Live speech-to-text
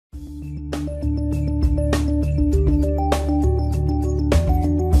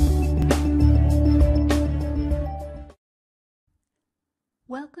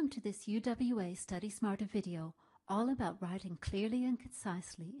to this UWA Study Smarter video all about writing clearly and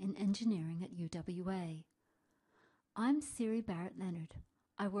concisely in engineering at UWA. I'm Siri Barrett-Leonard.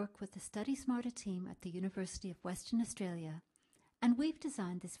 I work with the Study Smarter team at the University of Western Australia, and we've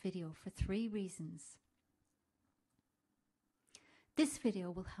designed this video for 3 reasons. This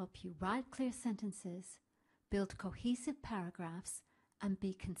video will help you write clear sentences, build cohesive paragraphs, and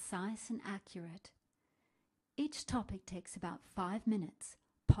be concise and accurate. Each topic takes about 5 minutes.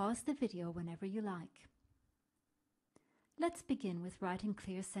 Pause the video whenever you like. Let's begin with writing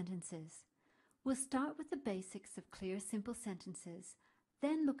clear sentences. We'll start with the basics of clear, simple sentences,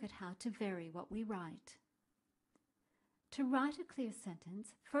 then look at how to vary what we write. To write a clear sentence,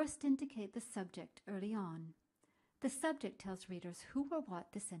 first indicate the subject early on. The subject tells readers who or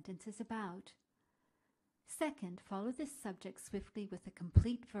what the sentence is about. Second, follow this subject swiftly with a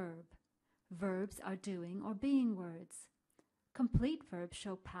complete verb. Verbs are doing or being words. Complete verbs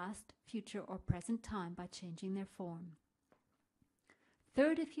show past, future, or present time by changing their form.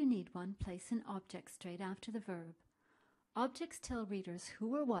 Third, if you need one, place an object straight after the verb. Objects tell readers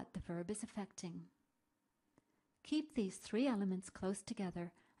who or what the verb is affecting. Keep these 3 elements close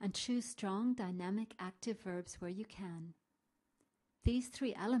together and choose strong, dynamic, active verbs where you can. These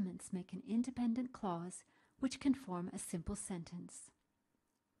 3 elements make an independent clause which can form a simple sentence.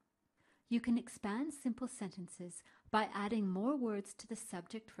 You can expand simple sentences by adding more words to the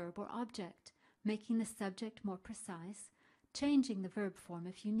subject, verb, or object, making the subject more precise, changing the verb form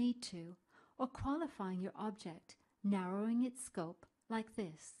if you need to, or qualifying your object, narrowing its scope, like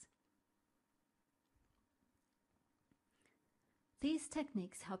this. These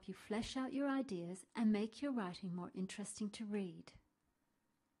techniques help you flesh out your ideas and make your writing more interesting to read.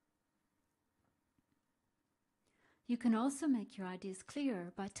 You can also make your ideas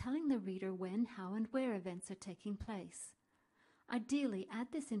clearer by telling the reader when, how, and where events are taking place. Ideally, add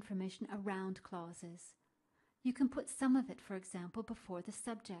this information around clauses. You can put some of it, for example, before the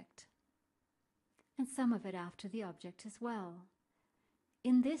subject, and some of it after the object as well.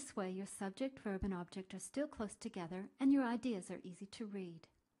 In this way, your subject, verb, and object are still close together, and your ideas are easy to read.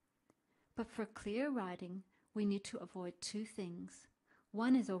 But for clear writing, we need to avoid 2 things.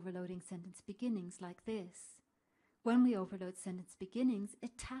 One is overloading sentence beginnings like this. When we overload sentence beginnings,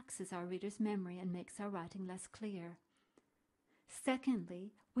 it taxes our reader's memory and makes our writing less clear.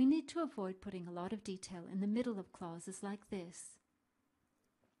 Secondly, we need to avoid putting a lot of detail in the middle of clauses like this.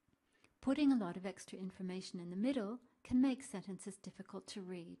 Putting a lot of extra information in the middle can make sentences difficult to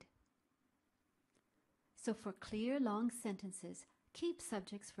read. So for clear, long sentences, keep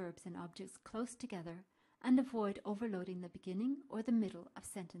subjects, verbs, and objects close together and avoid overloading the beginning or the middle of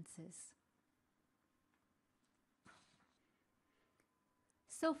sentences.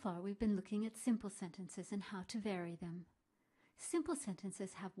 So far, we've been looking at simple sentences and how to vary them. Simple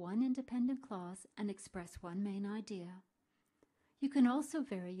sentences have one independent clause and express one main idea. You can also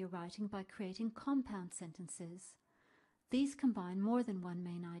vary your writing by creating compound sentences. These combine more than one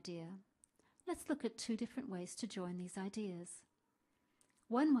main idea. Let's look at 2 different ways to join these ideas.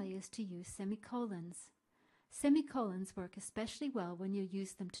 One way is to use semicolons. Semicolons work especially well when you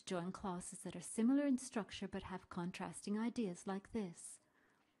use them to join clauses that are similar in structure but have contrasting ideas like this.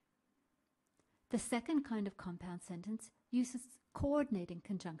 The second kind of compound sentence uses coordinating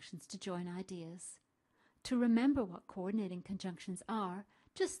conjunctions to join ideas. To remember what coordinating conjunctions are,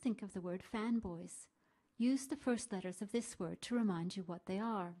 just think of the word fanboys. Use the first letters of this word to remind you what they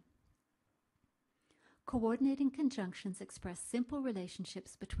are. Coordinating conjunctions express simple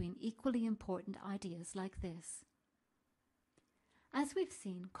relationships between equally important ideas like this. As we've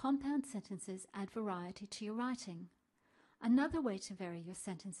seen, compound sentences add variety to your writing. Another way to vary your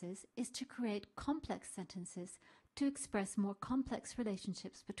sentences is to create complex sentences to express more complex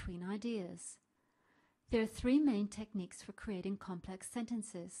relationships between ideas. There are 3 main techniques for creating complex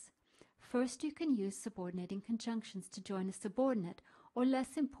sentences. First, you can use subordinating conjunctions to join a subordinate or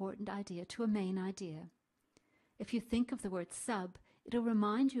less important idea to a main idea. If you think of the word sub, it'll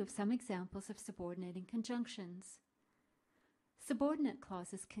remind you of some examples of subordinating conjunctions. Subordinate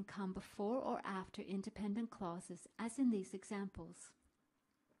clauses can come before or after independent clauses, as in these examples.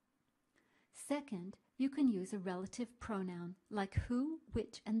 Second, you can use a relative pronoun like who,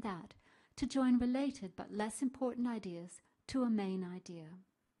 which, and that to join related but less important ideas to a main idea.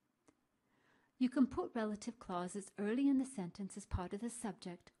 You can put relative clauses early in the sentence as part of the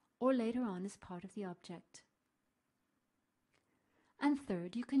subject or later on as part of the object. And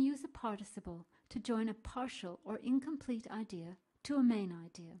third, you can use a participle to join a partial or incomplete idea to a main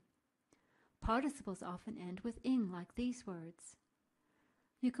idea. Participles often end with ing, like these words.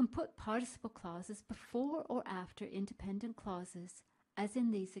 You can put participle clauses before or after independent clauses, as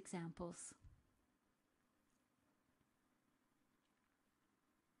in these examples.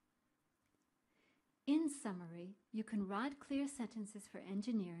 In summary, you can write clear sentences for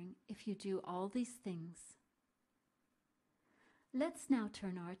engineering if you do all these things. Let's now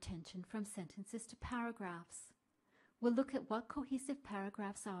turn our attention from sentences to paragraphs. We'll look at what cohesive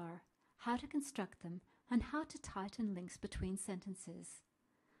paragraphs are, how to construct them, and how to tighten links between sentences.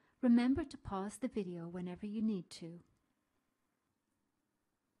 Remember to pause the video whenever you need to.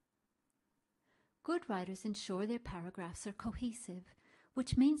 Good writers ensure their paragraphs are cohesive,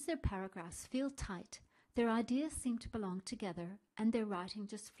 which means their paragraphs feel tight, their ideas seem to belong together, and their writing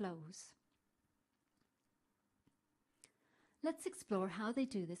just flows. Let's explore how they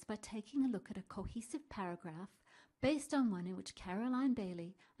do this by taking a look at a cohesive paragraph based on one in which Caroline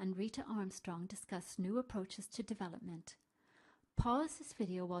Bailey and Rita Armstrong discuss new approaches to development. Pause this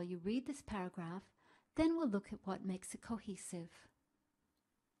video while you read this paragraph, then we'll look at what makes it cohesive.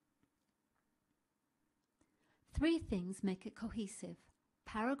 3 things make it cohesive: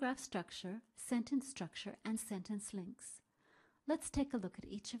 paragraph structure, sentence structure, and sentence links. Let's take a look at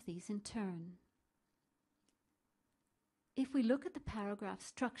each of these in turn. If we look at the paragraph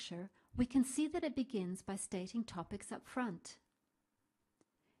structure, we can see that it begins by stating topics up front.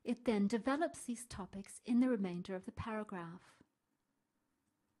 It then develops these topics in the remainder of the paragraph.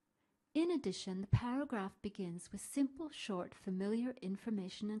 In addition, the paragraph begins with simple, short, familiar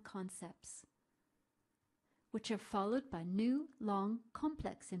information and concepts, which are followed by new, long,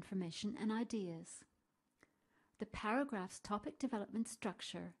 complex information and ideas. The paragraph's topic development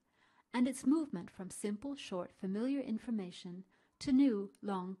structure and its movement from simple, short, familiar information to new,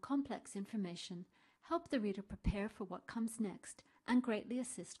 long, complex information help the reader prepare for what comes next and greatly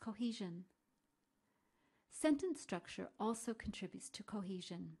assist cohesion. Sentence structure also contributes to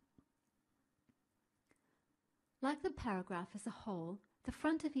cohesion. Like the paragraph as a whole, the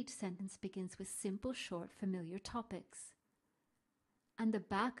front of each sentence begins with simple, short, familiar topics, and the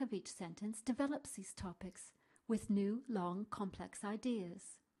back of each sentence develops these topics with new, long, complex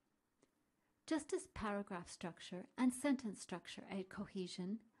ideas. Just as paragraph structure and sentence structure aid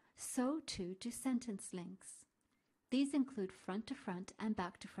cohesion, so too do sentence links. These include front-to-front and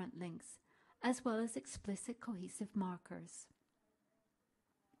back-to-front links, as well as explicit cohesive markers.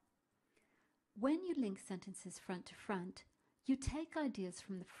 When you link sentences front to front, you take ideas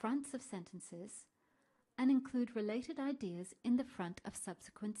from the fronts of sentences and include related ideas in the front of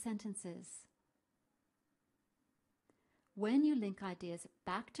subsequent sentences. When you link ideas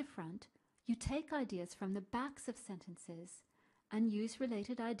back to front, you take ideas from the backs of sentences and use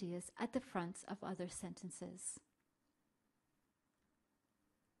related ideas at the fronts of other sentences.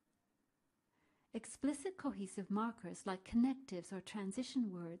 Explicit cohesive markers like connectives or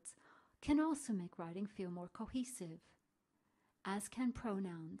transition words can also make writing feel more cohesive, as can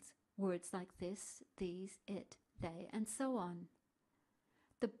pronouns, words like this, these, it, they, and so on.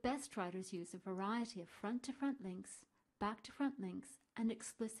 The best writers use a variety of front-to-front links, back-to-front links, and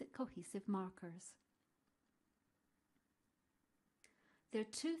explicit cohesive markers. There are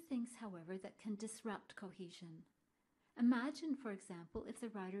 2 things, however, that can disrupt cohesion. Imagine, for example, if the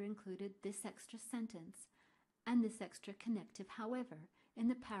writer included this extra sentence and this extra connective however in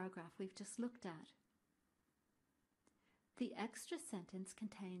the paragraph we've just looked at. The extra sentence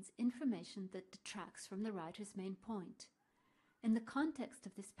contains information that detracts from the writer's main point. In the context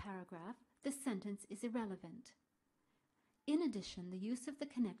of this paragraph, the sentence is irrelevant. In addition, the use of the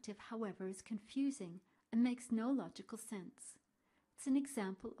connective however is confusing and makes no logical sense. It's an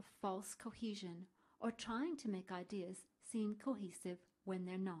example of false cohesion, or trying to make ideas seem cohesive when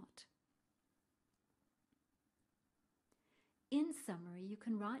they're not. In summary, you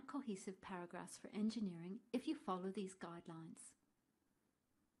can write cohesive paragraphs for engineering if you follow these guidelines.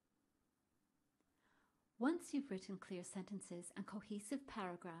 Once you've written clear sentences and cohesive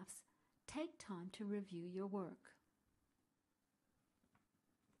paragraphs, take time to review your work.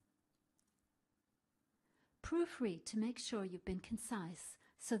 Proofread to make sure you've been concise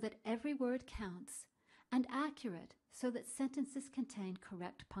so that every word counts, and accurate so that sentences contain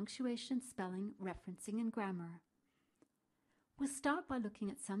correct punctuation, spelling, referencing, and grammar. We'll start by looking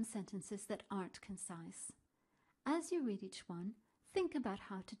at some sentences that aren't concise. As you read each one, think about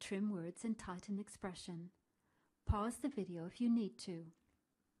how to trim words and tighten expression. Pause the video if you need to.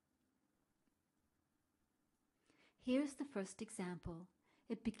 Here's the first example.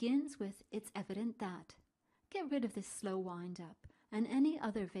 It begins with "it's evident that." Get rid of this slow wind-up and any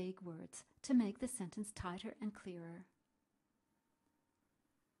other vague words to make the sentence tighter and clearer.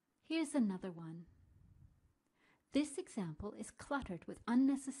 Here's another one. This example is cluttered with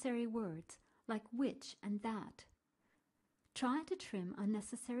unnecessary words like which and that. Try to trim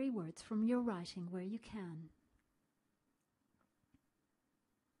unnecessary words from your writing where you can.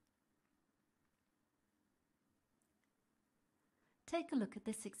 Take a look at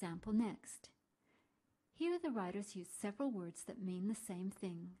this example next. Here the writers use several words that mean the same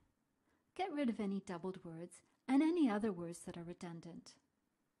thing. Get rid of any doubled words and any other words that are redundant.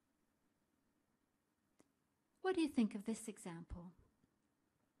 What do you think of this example?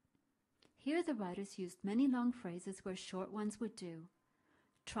 Here the writers used many long phrases where short ones would do.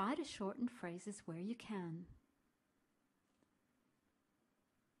 Try to shorten phrases where you can.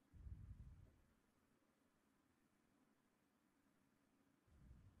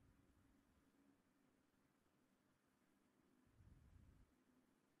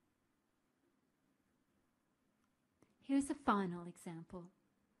 Here's a final example.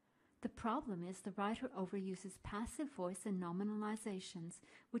 The problem is the writer overuses passive voice and nominalizations,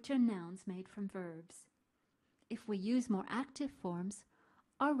 which are nouns made from verbs. If we use more active forms,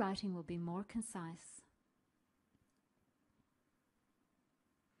 our writing will be more concise.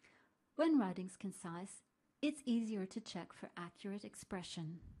 When writing's concise, it's easier to check for accurate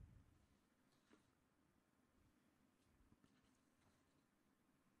expression.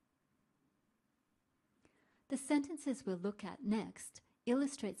 The sentences we'll look at next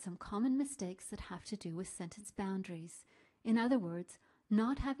illustrate some common mistakes that have to do with sentence boundaries. In other words,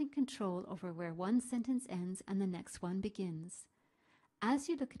 not having control over where one sentence ends and the next one begins. As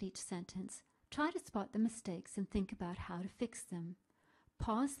you look at each sentence, try to spot the mistakes and think about how to fix them.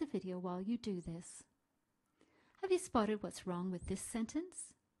 Pause the video while you do this. Have you spotted what's wrong with this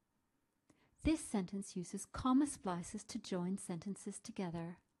sentence? This sentence uses comma splices to join sentences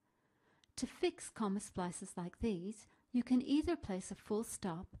together. To fix comma splices like these, you can either place a full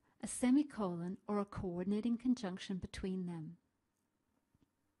stop, a semicolon, or a coordinating conjunction between them.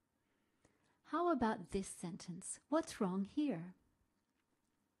 How about this sentence? What's wrong here?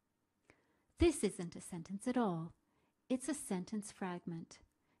 This isn't a sentence at all. It's a sentence fragment.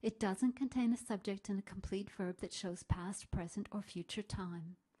 It doesn't contain a subject and a complete verb that shows past, present, or future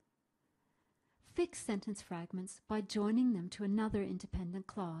time. Fix sentence fragments by joining them to another independent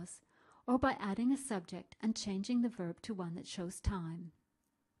clause, or by adding a subject and changing the verb to one that shows time.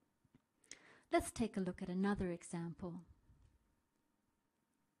 Let's take a look at another example.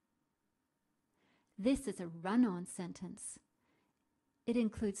 This is a run-on sentence. It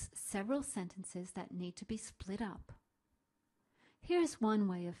includes several sentences that need to be split up. Here's one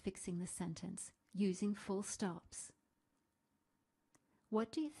way of fixing the sentence, using full stops.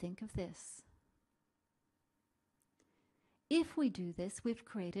 What do you think of this? If we do this, we've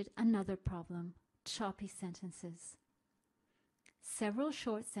created another problem, choppy sentences. Several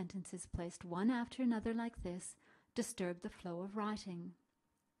short sentences placed one after another like this disturb the flow of writing.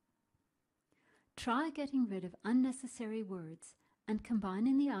 Try getting rid of unnecessary words and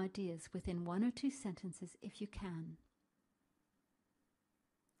combining the ideas within one or two sentences if you can.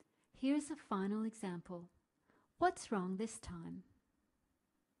 Here's a final example. What's wrong this time?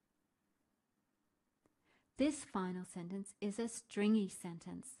 This final sentence is a stringy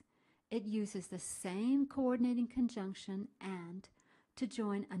sentence. It uses the same coordinating conjunction and to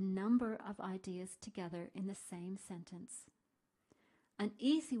join a number of ideas together in the same sentence. An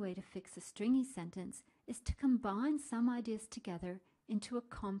easy way to fix a stringy sentence is to combine some ideas together into a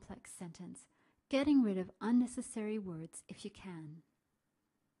complex sentence, getting rid of unnecessary words if you can.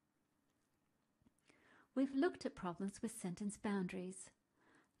 We've looked at problems with sentence boundaries.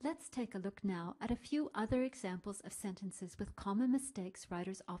 Let's take a look now at a few other examples of sentences with common mistakes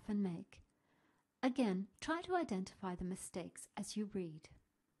writers often make. Again, try to identify the mistakes as you read.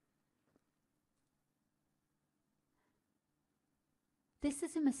 This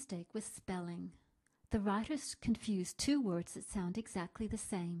is a mistake with spelling. The writers confuse two words that sound exactly the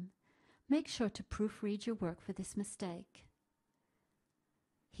same. Make sure to proofread your work for this mistake.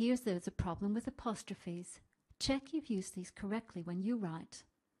 There's a problem with apostrophes. Check you've used these correctly when you write.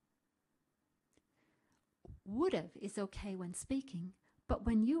 Would've is okay when speaking, but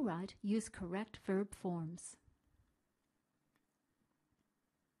when you write, use correct verb forms.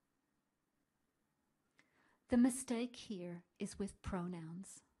 The mistake here is with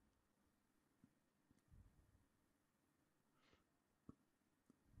pronouns.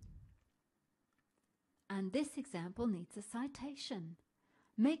 And this example needs a citation.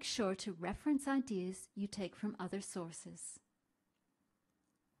 Make sure to reference ideas you take from other sources.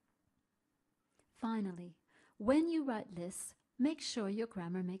 Finally, when you write lists, make sure your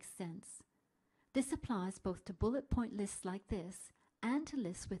grammar makes sense. This applies both to bullet point lists like this and to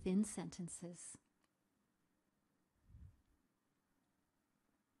lists within sentences.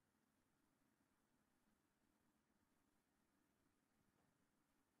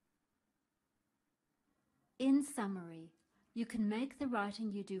 In summary, you can make the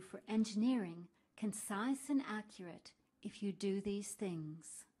writing you do for engineering concise and accurate if you do these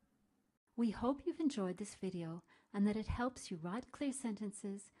things. We hope you've enjoyed this video and that it helps you write clear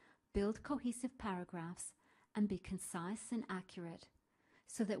sentences, build cohesive paragraphs, and be concise and accurate,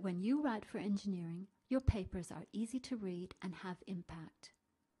 so that when you write for engineering, your papers are easy to read and have impact.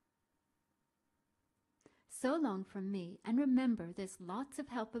 So long from me, and remember there's lots of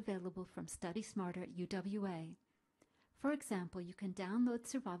help available from Study Smarter at UWA. For example, you can download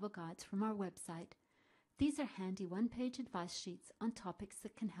survival guides from our website. These are handy one-page advice sheets on topics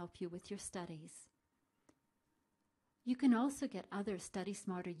that can help you with your studies. You can also get other Study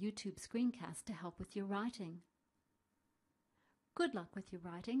Smarter YouTube screencasts to help with your writing. Good luck with your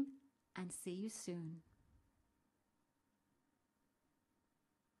writing, and see you soon.